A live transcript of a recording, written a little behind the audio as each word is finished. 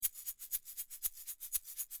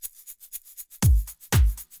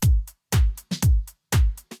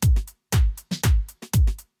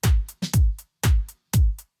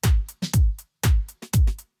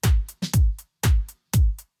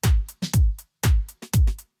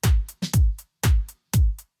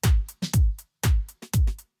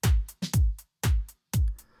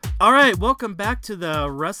All right, welcome back to the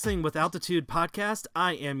Wrestling with Altitude podcast.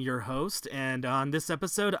 I am your host, and on this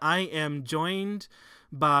episode, I am joined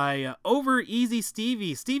by Over Easy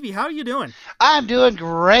Stevie. Stevie, how are you doing? I'm doing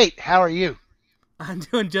great. How are you? I'm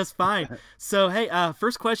doing just fine. So, hey,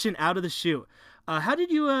 first question out of the chute. How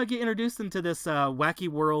did you get introduced into this wacky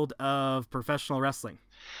world of professional wrestling?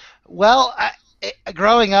 Well,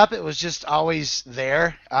 growing up, it was just always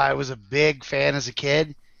there. I was a big fan as a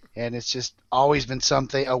kid, and it's just always been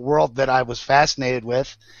a world that I was fascinated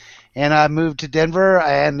with. And I moved to Denver,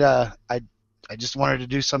 and I just wanted to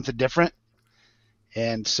do something different.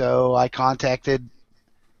 And so I contacted,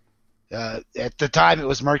 at the time, it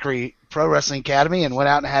was Mercury Pro Wrestling Academy, and went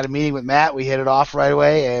out and had a meeting with Matt. We hit it off right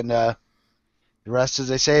away, and the rest, as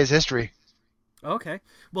they say, is history. Okay,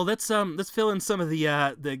 well let's fill in some of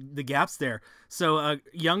the gaps there. So,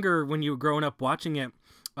 younger when you were growing up watching it,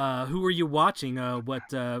 who were you watching? What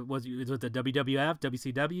was it the WWF,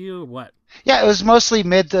 WCW, or what? Yeah, it was mostly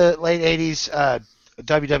mid to late '80s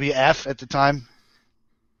WWF at the time,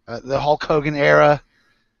 the Hulk Hogan era.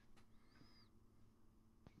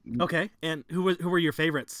 Okay, and who were your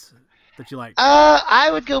favorites that you liked? I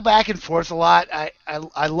would go back and forth a lot.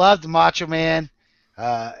 I loved Macho Man.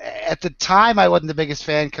 At the time, I wasn't the biggest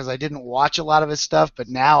fan because I didn't watch a lot of his stuff. But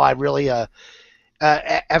now I really,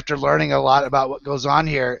 after learning a lot about what goes on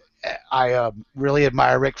here, I really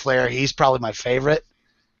admire Ric Flair. He's probably my favorite.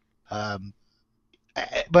 Um,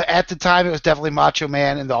 but at the time, it was definitely Macho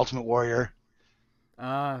Man and the Ultimate Warrior.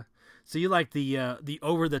 Uh, so you like the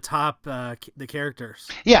over the top the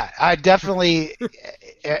characters. Yeah, I definitely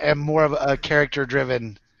am more of a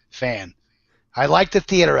character-driven fan. I like the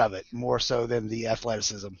theater of it more so than the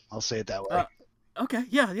athleticism. I'll say it that Uh, way. okay,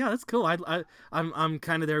 yeah, that's cool. I'm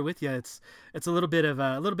kind of there with you. It's a little bit of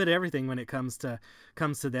everything when it comes to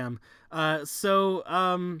them. So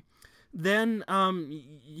then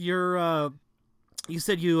you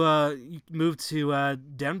said you moved to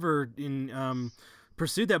Denver and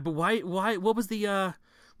pursued that, but why what was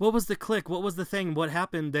the click? What was the thing? What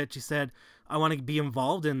happened that you said I want to be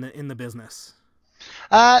involved in the business?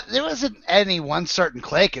 There wasn't any one certain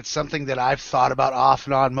clique. It's something that I've thought about off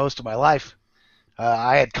and on most of my life.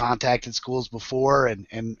 I had contacted schools before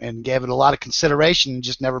and gave it a lot of consideration and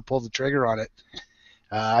just never pulled the trigger on it.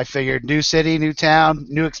 I figured new city, new town,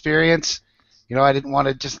 new experience. I didn't want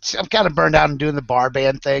to just, I'm kind of burned out in doing the bar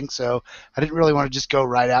band thing, so I didn't really want to just go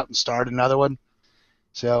right out and start another one.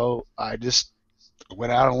 So I just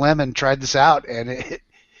went out on a limb and tried this out, and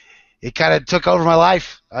it kind of took over my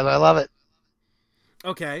life. I love it.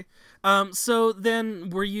 Okay. So then,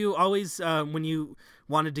 were you always when you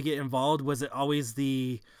wanted to get involved? Was it always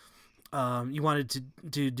the you wanted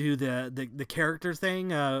to do the character thing,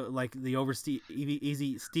 like the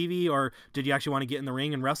easy Stevie, or did you actually want to get in the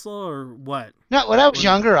ring and wrestle, or what? No, when I was Was it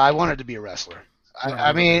younger, I wanted to be a wrestler. you I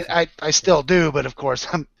wanted to? Okay, mean, so I still do, but of course,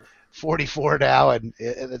 I'm 44 now, and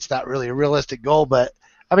it's not really a realistic goal. But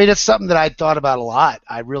I mean, it's something that I thought about a lot.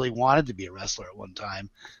 I really wanted to be a wrestler at one time,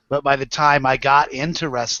 but by the time I got into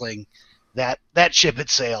wrestling, that ship had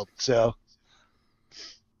sailed. So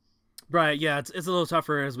right, yeah, it's a little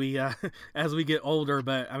tougher as we as we get older,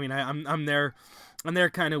 but I mean, I'm there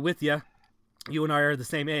kind of with you. You and I are the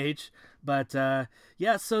same age, but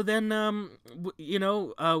yeah. So then,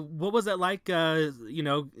 what was it like?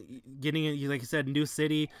 Getting like you said, new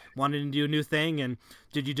city, wanting to do a new thing, and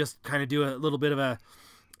did you just kind of do a little bit of a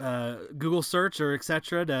Google search or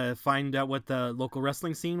etc. to find out what the local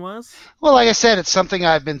wrestling scene was? well, like I said, it's something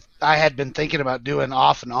I had been thinking about doing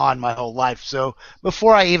off and on my whole life. So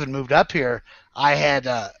before I even moved up here, I had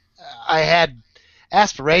uh, I had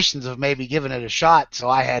aspirations of maybe giving it a shot. So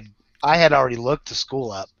I had already looked the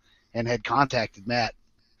school up and had contacted Matt.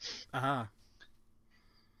 Ah,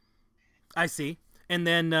 I see. And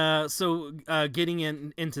then, getting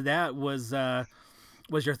into that was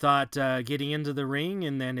your thought getting into the ring,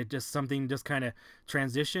 and then it just something just kind of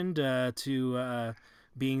transitioned to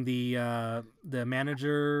being the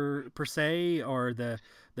manager per se, or the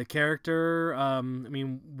character. I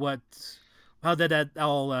mean, what? How did that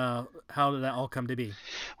all come to be?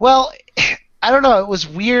 Well, I don't know. It was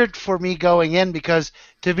weird for me going in because,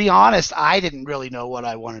 to be honest, I didn't really know what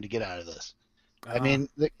I wanted to get out of this. I Ah, mean,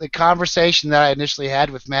 the conversation that I initially had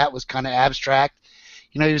with Matt was kind of abstract.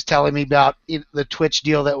 He was telling me about the Twitch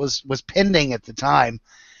deal that was pending at the time,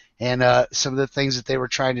 and some of the things that they were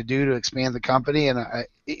trying to do to expand the company. And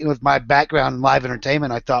with my background in live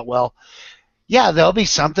entertainment, I thought, well, yeah, there'll be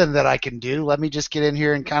something that I can do. Let me just get in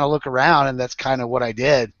here and kind of look around, and that's kind of what I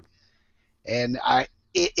did. And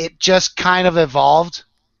it just kind of evolved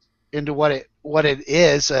into what it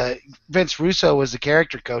is. Vince Russo was the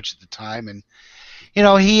character coach at the time, and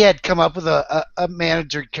he had come up with a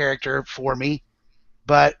manager character for me,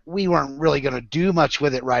 but we weren't really going to do much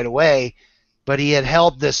with it right away. But he had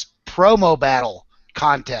held this promo battle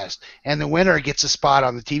contest, and the winner gets a spot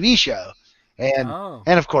on the TV show. And Oh.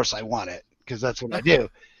 and of course I won it because that's what I do.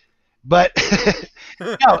 But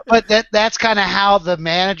no, but that's kind of how the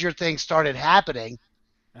manager thing started happening.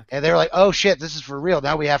 And Okay. they were like, "Oh shit, this is for real.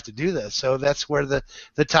 Now we have to do this." So that's where the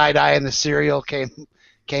tie dye and the cereal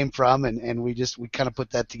came from, and we kind of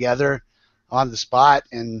put that together on the spot,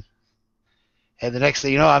 and the next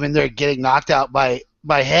thing you know, I'm in there getting knocked out by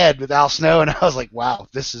Head with Al Snow, and I was like, "Wow,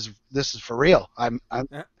 this is for real. I'm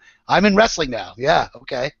in wrestling now. Yeah,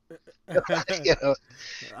 okay, you know."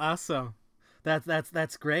 Awesome.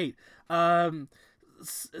 That's great. Um,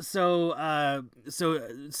 so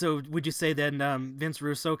would you say then Vince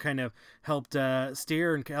Russo kind of helped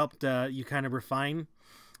steer and helped you kind of refine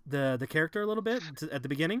the character a little bit at the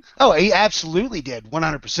beginning? Oh, he absolutely did,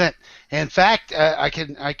 100%. In fact, I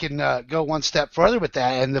can go one step further with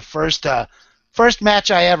that. And the first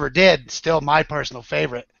match I ever did, still my personal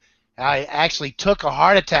favorite. I actually took a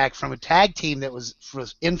heart attack from a tag team that was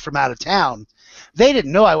in from out of town. They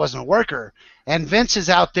didn't know I wasn't a worker, and Vince is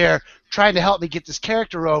out there trying to help me get this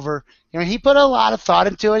character over. He put a lot of thought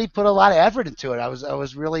into it. He put a lot of effort into it. I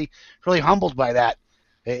was really humbled by that.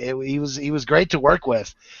 He was great to work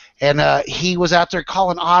with, and he was out there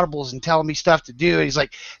calling audibles and telling me stuff to do. And he's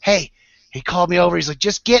like, "Hey," he called me over. He's like,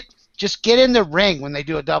 "Just get in the ring when they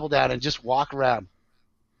do a double down and just walk around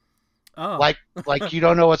Oh. like you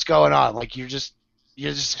don't know what's going on. Like you're just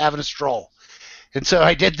having a stroll." And so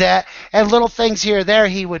I did that, and little things here or there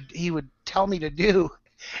he would tell me to do.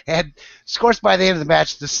 And of course, by the end of the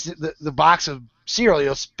match, the box of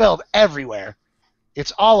cereal spilled everywhere.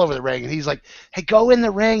 It's all over the ring, and he's like, "Hey, go in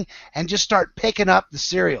the ring and just start picking up the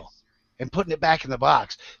cereal and putting it back in the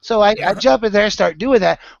box." So I jump in there and start doing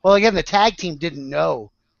that. Well, again, the tag team didn't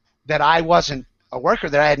know that I wasn't a worker,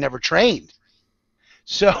 that I had never trained.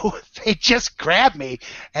 So they just grabbed me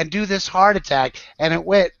and do this heart attack, and it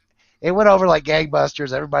went over like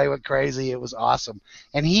gangbusters. Everybody went crazy. It was awesome.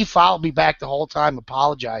 And he followed me back the whole time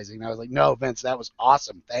apologizing. I was like, "No, Vince, that was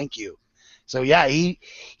awesome. Thank you." So yeah, he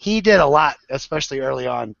did a lot, especially early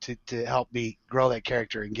on, to help me grow that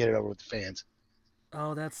character and get it over with the fans.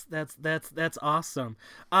 Oh, that's awesome.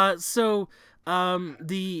 So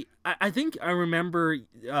I think I remember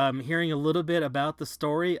hearing a little bit about the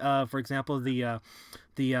story. For example, the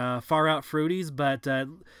Far Out Fruities, but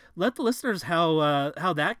let the listeners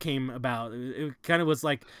how that came about. It kind of was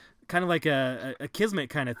like kind of like a kismet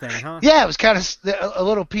kind of thing, huh? Yeah, it was kind of a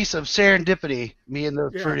little piece of serendipity. Me and the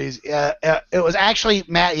Yeah. fruities. It was actually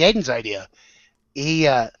Matt Yaden's idea. He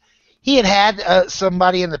had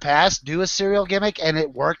somebody in the past do a cereal gimmick, and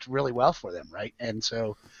it worked really well for them, right? And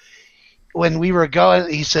so when we were going,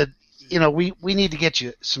 he said, we need to get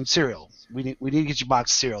you some cereal. We need to get you a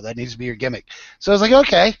box of cereal. That needs to be your gimmick. So I was like,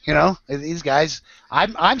 okay, these guys.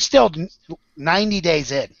 I'm still 90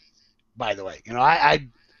 days in, by the way. I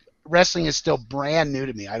wrestling is still brand new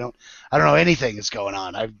to me. I don't know anything that's going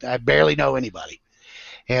on. I barely know anybody.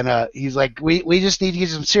 And he's like, we just need to get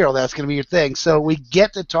you some cereal. That's going to be your thing. So we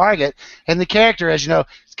get to Target, and the character, as you know,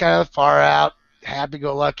 is kind of far out,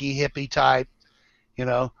 happy-go-lucky, hippie type,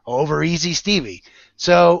 over easy Stevie.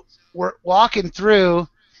 So we're walking through,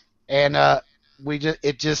 and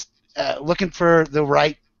looking for the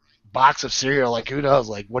right box of cereal. Like, who knows?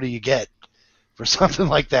 Like, what do you get for something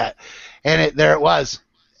like that? And there it was.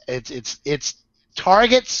 It's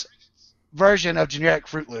Target's version of generic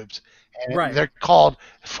Fruit Loops, and Right. they're called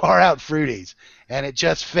Far Out Fruities, and it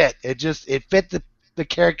just fit. It fit the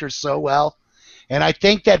character so well, and I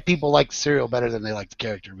think that people like the cereal better than they like the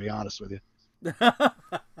character. To be honest with you.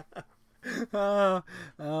 oh,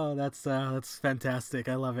 oh, that's fantastic.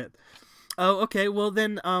 I love it. Oh, okay. Well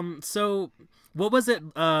then, so what was it?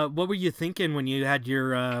 What were you thinking when you had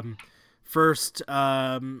your first?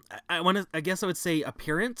 I want to. I guess I would say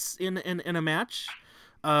appearance in a match.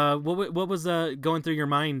 What was going through your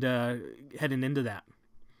mind heading into that?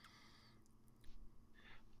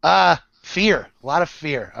 Fear, a lot of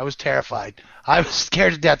fear. I was terrified. I was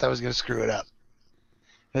scared to death I was going to screw it up.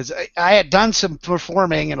 Because I had done some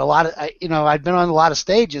performing and a lot of, I'd been on a lot of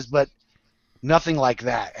stages, but nothing like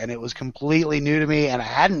that, and it was completely new to me, and I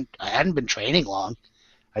hadn't been training long.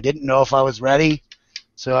 I didn't know if I was ready,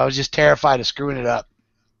 so I was just terrified of screwing it up.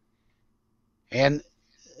 And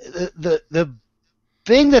the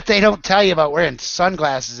thing that they don't tell you about wearing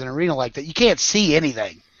sunglasses in an arena like that, you can't see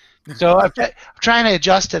anything. So I'm trying to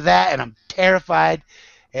adjust to that, and I'm terrified,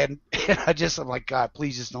 and, I'm like, God,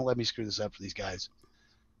 please just don't let me screw this up for these guys.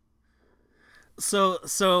 So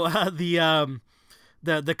the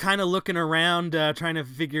the kind of looking around, trying to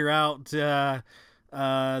figure out that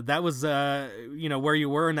was where you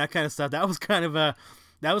were and that kind of stuff. That was kind of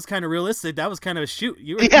realistic. That was kind of a shoot.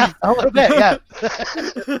 You were Yeah, a little bit. Yeah,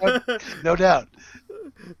 no, no doubt.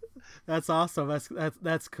 That's awesome.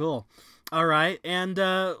 That's cool. All right, and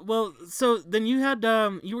well, so then you had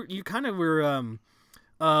you kind of were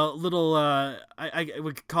little I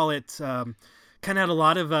would call it kind of had a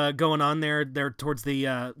lot of going on there towards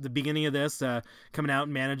the beginning of this coming out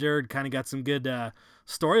and manager, kind of got some good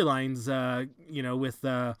storylines with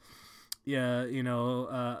yeah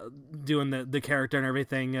doing the character and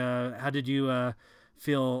everything. How did you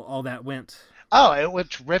feel all that went? Oh, it went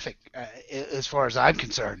terrific as far as I'm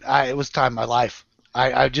concerned. It was time of my life.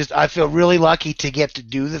 I feel really lucky to get to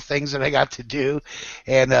do the things that I got to do,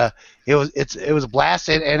 and it was a blast.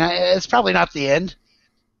 And it's probably not the end.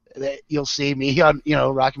 That you'll see me on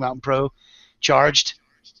Rocky Mountain Pro, charged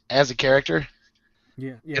as a character.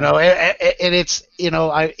 Yeah, You yeah. know, and it's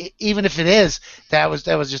I even if it is, that was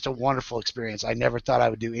just a wonderful experience. I never thought I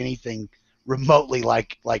would do anything remotely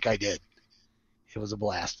like I did. It was a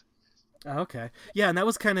blast. Okay. Yeah, and that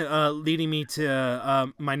was kind of leading me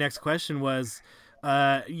to my next question was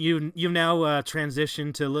you've now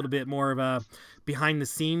transitioned to a little bit more of a behind the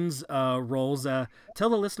scenes roles. Tell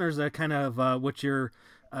the listeners kind of what you're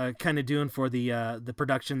kind of doing for the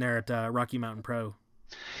production there at Rocky Mountain Pro.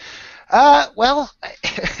 Well,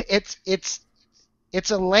 it's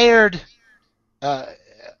it's a layered uh,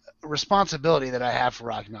 responsibility that I have for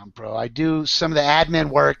Rocky Mountain Pro. I do some of the admin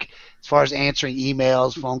work as far as answering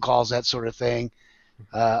emails, phone calls, that sort of thing.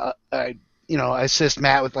 I assist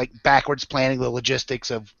Matt with like backwards planning the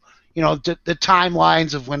logistics of, the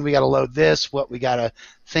timelines of when we got to load this, what we got to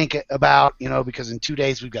think about, because in 2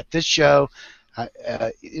 days we've got this show,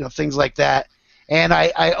 things like that. And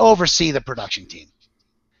I oversee the production team.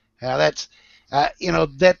 That's,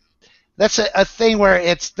 that's a thing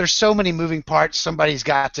where there's so many moving parts. Somebody's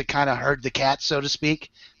got to kind of herd the cat, so to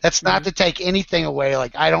speak. That's not Mm-hmm. to take anything away.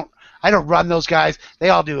 Like I don't run those guys. They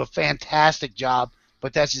all do a fantastic job,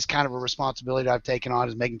 but that's just kind of a responsibility that I've taken on,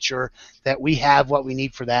 is making sure that we have what we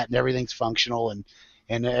need for that and everything's functional, and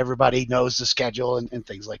everybody knows the schedule and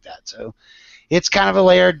things like that. So it's kind of a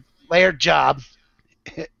layered job.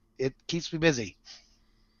 It keeps me busy.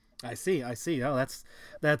 I see. I see. Oh,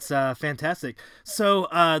 that's fantastic. So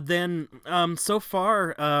then, so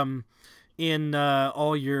far, in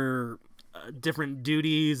all your different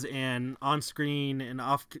duties and on screen and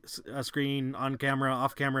off screen, on camera,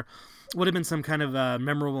 off camera, what have been some kind of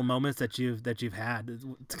memorable moments that you've had?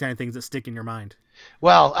 It's kind of things that stick in your mind.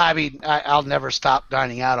 Well, I mean, I'll never stop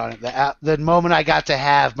dining out on it. The moment I got to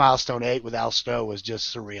have Milestone 8 with Al Snow was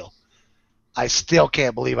just surreal. I still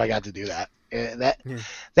can't believe I got to do that. Yeah.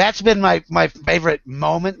 That's been my favorite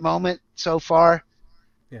moment so far.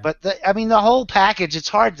 Yeah. But I mean, the whole package, it's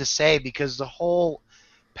hard to say, because the whole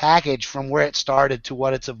package, from where it started to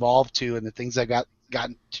what it's evolved to and the things I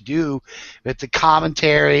gotten to do with the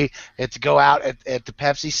commentary, to go out at the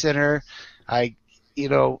Pepsi Center. I've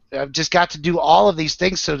just got to do all of these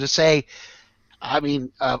things. So to say, I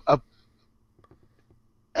mean, a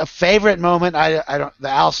favorite moment, I don't, the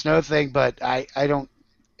Al Snow thing, but I don't,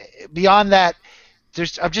 beyond that,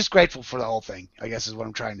 I'm just grateful for the whole thing, I guess is what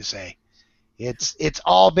I'm trying to say. It's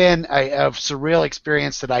all been a surreal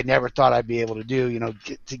experience that I never thought I'd be able to do.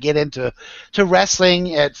 To get into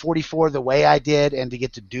wrestling at 44 the way I did, and to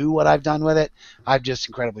get to do what I've done with it, I'm just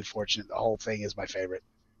incredibly fortunate. The whole thing is my favorite.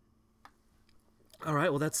 All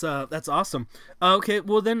right. Well, that's awesome. Okay.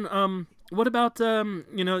 Well, then, what about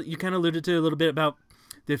you kind of alluded to a little bit about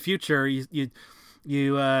the future. You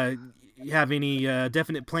have any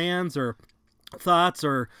definite plans or thoughts,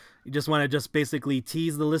 or you just want to just basically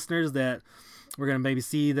tease the listeners that we're gonna maybe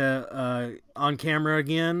see the on camera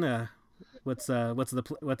again? What's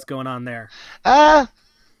going on there? Uh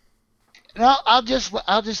no, I'll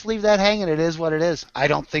just leave that hanging. It is what it is. I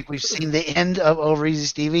don't think we've seen the end of Over Easy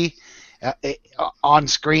Stevie on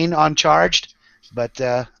screen, uncharged, but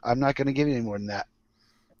I'm not going to give you any more than that.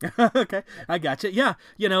 Okay, I got you. Yeah,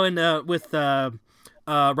 and with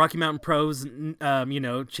Rocky Mountain Pros,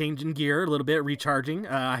 changing gear a little bit, recharging.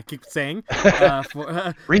 I keep saying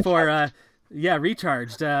for yeah,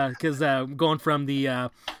 recharged, because going from the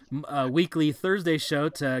weekly Thursday show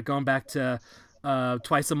to going back to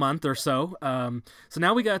twice a month or so. So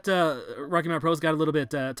now we got Rocky Mountain Pros got a little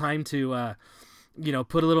bit time to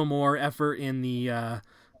put a little more effort in the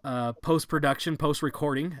post production, post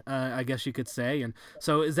recording, I guess you could say. And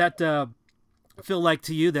so is that feel like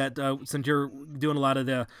to you that since you're doing a lot of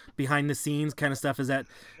the behind the scenes kind of stuff, does that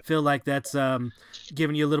feel like that's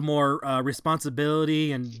giving you a little more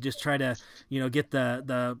responsibility and just try to get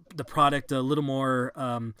the product a little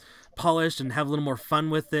more polished and have a little more fun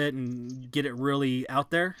with it and get it really out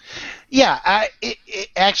there? Yeah,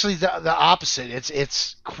 actually the opposite.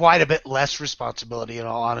 It's quite a bit less responsibility. In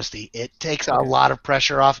all honesty, it takes a Okay. lot of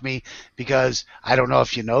pressure off me because I don't know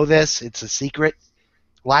if you know this. It's a secret.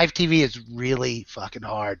 Live TV is really fucking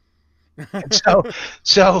hard. And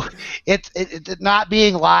so it not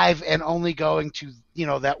being live and only going to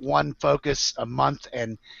that one focus a month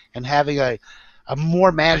and having a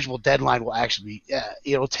more manageable deadline will actually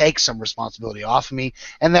it'll take some responsibility off of me,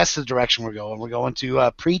 and that's the direction we're going. We're going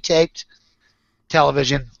to pre-taped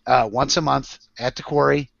television once a month at the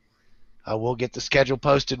quarry. We'll get the schedule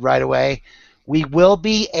posted right away. We will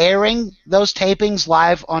be airing those tapings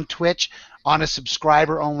live on Twitch on a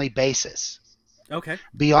subscriber only basis. Okay.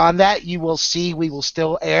 Beyond that, you will see we will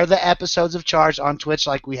still air the episodes of Charged on Twitch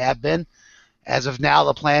like we have been. As of now,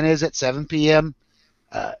 the plan is at 7 p.m.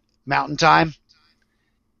 Mountain Time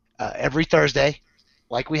every Thursday,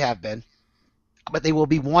 like we have been. But they will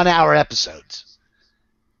be 1 hour episodes.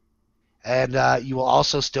 And you will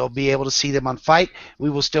also still be able to see them on Fight.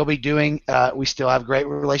 We will still be doing. We still have a great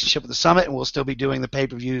relationship with the Summit, and we'll still be doing the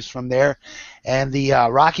pay-per-views from there. And the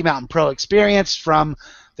Rocky Mountain Pro Experience from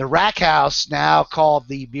the Rack House, now called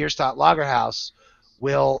the Bierstadt Lager House,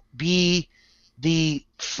 will be the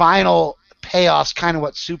final payoffs, kind of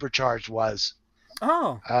what Supercharged was.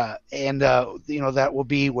 Oh. And that will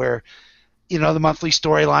be where the monthly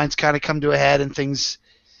storylines kind of come to a head and things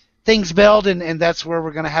build, and that's where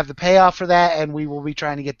we're going to have the payoff for that, and we will be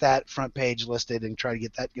trying to get that front page listed and try to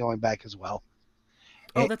get that going back as well.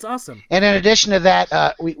 Oh, that's awesome. And in addition to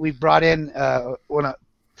that, we brought in want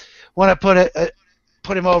to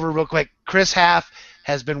put him over real quick. Chris Half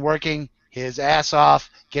has been working his ass off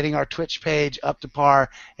getting our Twitch page up to par,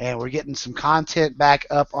 and we're getting some content back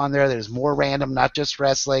up on there. There's more random, not just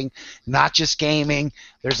wrestling, not just gaming.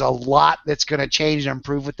 There's a lot that's going to change and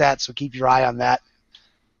improve with that, so keep your eye on that.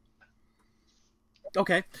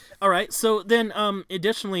 Okay. All right. So then,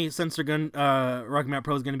 additionally, since they're going, Rocky Mountain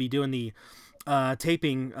Pro is going to be doing the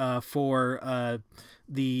taping for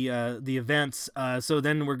the events. So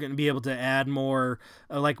then we're going to be able to add more,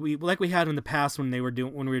 like we had in the past when we were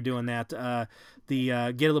doing that. Get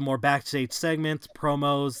a little more backstage segments,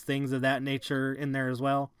 promos, things of that nature in there as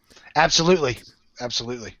well. Absolutely,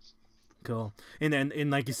 absolutely. Cool. And then,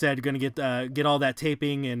 and like you said, you're gonna get all that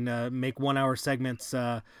taping and make 1 hour segments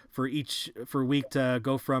for week to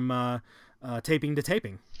go from taping to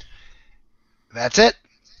taping. That's it. Oh,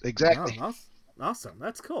 Exactly. awesome.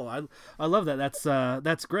 That's cool. I love that.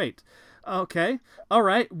 That's great. Okay. All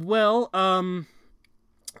right. Well,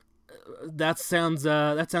 that sounds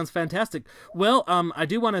fantastic. Well, I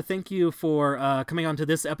do want to thank you for coming on to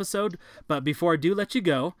this episode. But before I do let you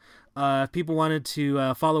go, if people wanted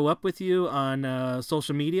to follow up with you on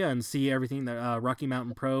social media and see everything that Rocky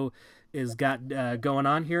Mountain Pro is got going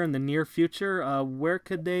on here in the near future, where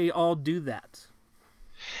could they all do that?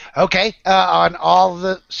 Okay, on all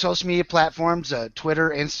the social media platforms,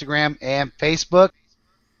 Twitter, Instagram, and Facebook,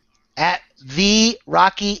 at the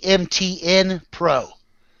Rocky MTN Pro,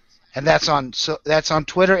 and that's on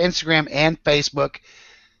Twitter, Instagram, and Facebook.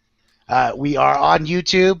 We are on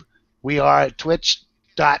YouTube. We are at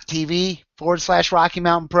twitch.tv/Rocky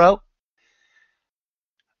Mountain Pro.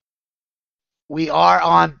 We are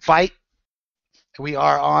on Fight. We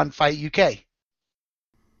are on Fight UK.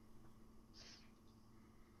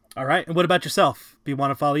 All right. And what about yourself? If you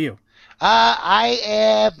want to follow you. I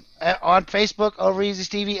am on Facebook, Over Easy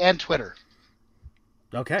Stevie, and Twitter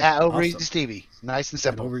Okay. at Over Easy Awesome. Stevie. Nice and At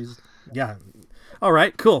simple. over. Yeah. All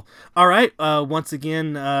right. Cool. All right. Once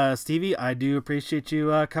again, Stevie, I do appreciate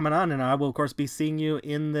you coming on, and I will of course be seeing you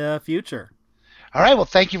in the future. All right. Well,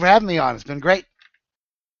 thank you for having me on. It's been great.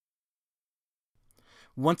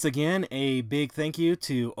 Once again, a big thank you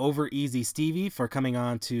to Over Easy Stevie for coming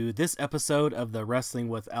on to this episode of the Wrestling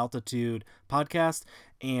with Altitude podcast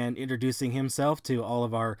and introducing himself to all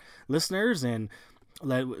of our listeners and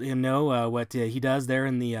let him know what he does there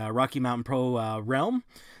in the Rocky Mountain Pro realm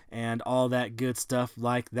and all that good stuff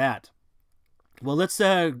like that. Well, let's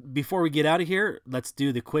before we get out of here, let's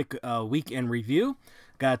do the quick weekend review.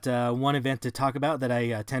 Got one event to talk about that I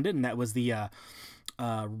attended, and that was the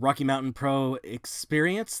Rocky Mountain Pro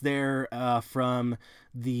experience there from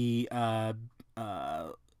the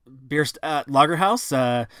Bierstadt Lager House,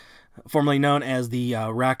 formerly known as the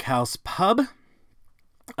Rack House Pub.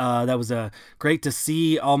 That was great to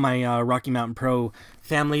see all my Rocky Mountain Pro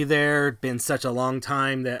family there. Been such a long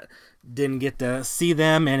time that didn't get to see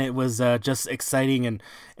them, and it was just exciting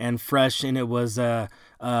and fresh, and it was a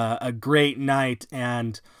great night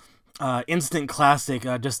and instant classic.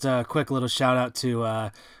 Just a quick little shout out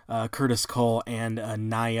to Curtis Cole and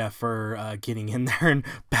Naya for getting in there and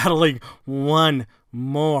battling one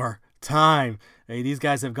more time. Hey, these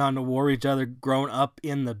guys have gone to war with each other, grown up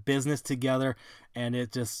in the business together, and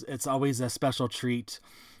it's always a special treat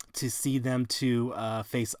to see them two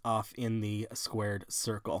face off in the squared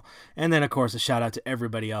circle. And then, of course, a shout out to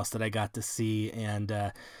everybody else that I got to see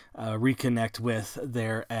and reconnect with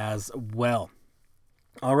there as well.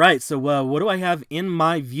 All right, so what do I have in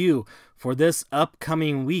my view for this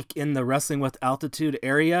upcoming week in the Wrestling with Altitude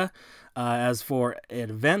area? As for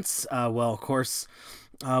events, well, of course,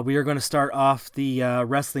 we are going to start off the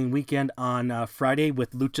wrestling weekend on Friday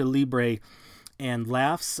with Lucha Libre and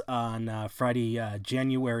Laughs on Friday,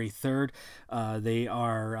 January 3rd. They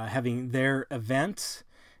are having their event,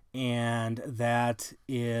 and that's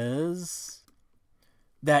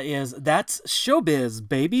Showbiz,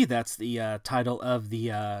 baby. That's the title of the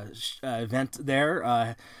event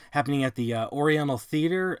there, happening at the Oriental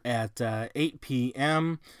Theater at 8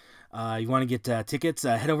 p.m. You want to get tickets,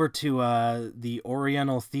 head over to the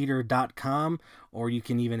orientaltheater.com, or you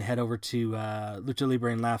can even head over to Lucha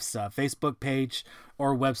Libre and Laughs Facebook page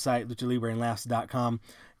or website, luchalibraandlaughs.com,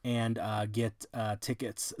 and get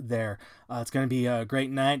tickets there. It's going to be a great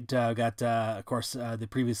night. Got, of course, the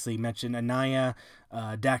previously mentioned Anaya,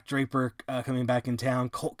 Dak Draper coming back in town,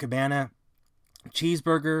 Colt Cabana,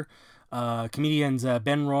 Cheeseburger, comedians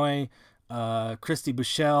Ben Roy, Christy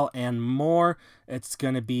Bushell, and more. It's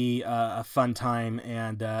going to be a fun time,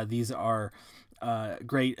 and these are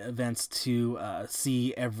great events to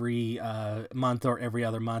see every month or every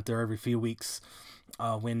other month or every few weeks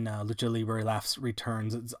when Lucha Libre Laughs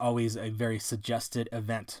returns. It's always a very suggested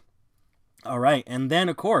event. All right, and then,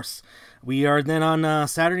 of course, we are then on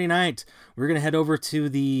Saturday night. We're going to head over to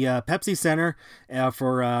the Pepsi Center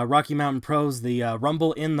for Rocky Mountain Pros, the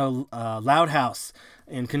Rumble in the Loud House,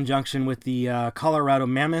 in conjunction with the Colorado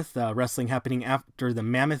Mammoth, wrestling happening after the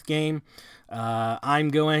Mammoth game. I'm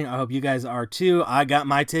going. I hope you guys are too. I got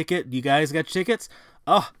my ticket. You guys got your tickets?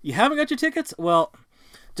 Oh, you haven't got your tickets? Well,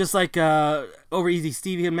 just like Over Easy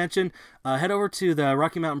Stevie had mentioned, head over to the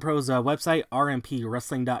Rocky Mountain Pros website,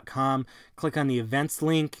 rmpwrestling.com. Click on the events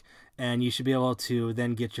link, and you should be able to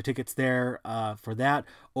then get your tickets there for that.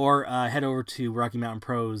 Or head over to Rocky Mountain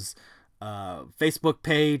Pros Facebook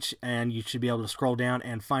page, and you should be able to scroll down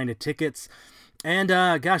and find the tickets. And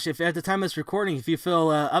gosh, if at the time of this recording, if you feel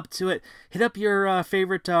up to it, hit up your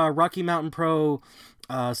favorite Rocky Mountain Pro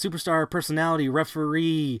superstar personality,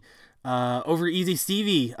 referee, Over Easy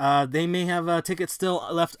Stevie. They may have tickets still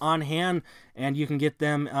left on hand, and you can get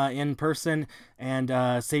them in person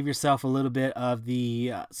and save yourself a little bit of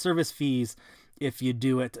the service fees if you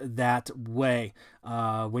do it that way.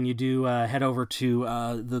 When you do head over to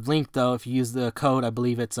the link, though, if you use the code, I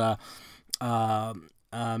believe it's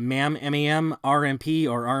MAM, M-A-M, RMP,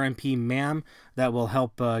 or RMP MAM, that will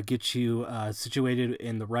help get you situated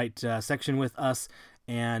in the right section with us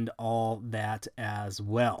and all that as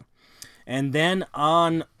well. And then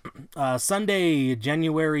on Sunday,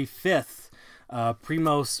 January 5th,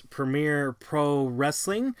 Primos Premier Pro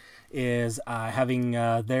Wrestling is having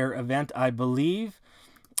their event, I believe,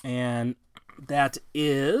 and that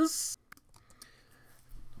is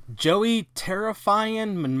Joey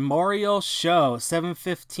Terrifying Memorial Show,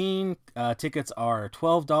 7:15. Tickets are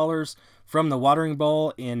 $12 from the Watering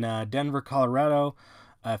Bowl in Denver, Colorado,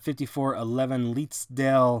 5411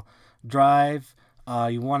 Leetsdale Drive.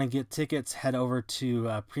 You want to get tickets, head over to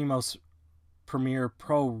Primos Premier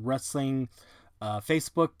Pro Wrestling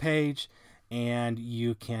Facebook page, and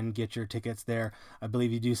you can get your tickets there. I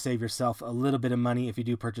believe you do save yourself a little bit of money if you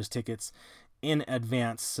do purchase tickets in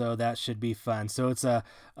advance, so that should be fun. So it's a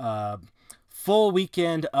full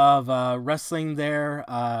weekend of wrestling there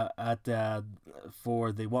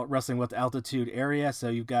for the Wrestling with Altitude area. So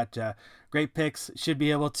you've got great picks. Should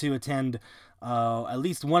be able to attend at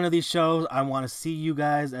least one of these shows. I want to see you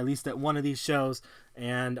guys at least at one of these shows,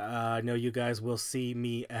 and I know you guys will see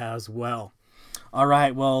me as well. All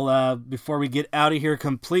right, well, before we get out of here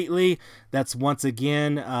completely, that's once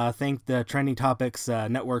again thank the Trending Topics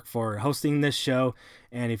Network for hosting this show.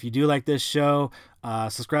 And if you do like this show,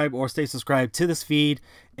 subscribe or stay subscribed to this feed,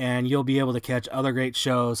 and you'll be able to catch other great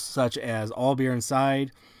shows such as All Beer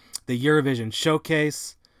Inside, the Eurovision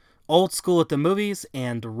Showcase, Old School at the Movies,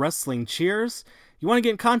 and Wrestling Cheers. You want to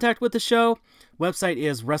get in contact with the show? Website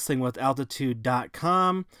is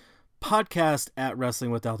wrestlingwithaltitude.com. Podcast at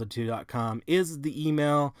wrestlingwithaltitude.com is the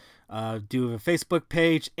email. Do a Facebook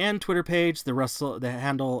page and Twitter page. The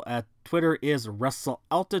handle at Twitter is Russell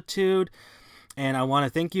Altitude. And I want to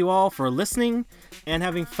thank you all for listening and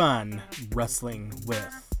having fun wrestling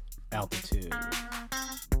with altitude.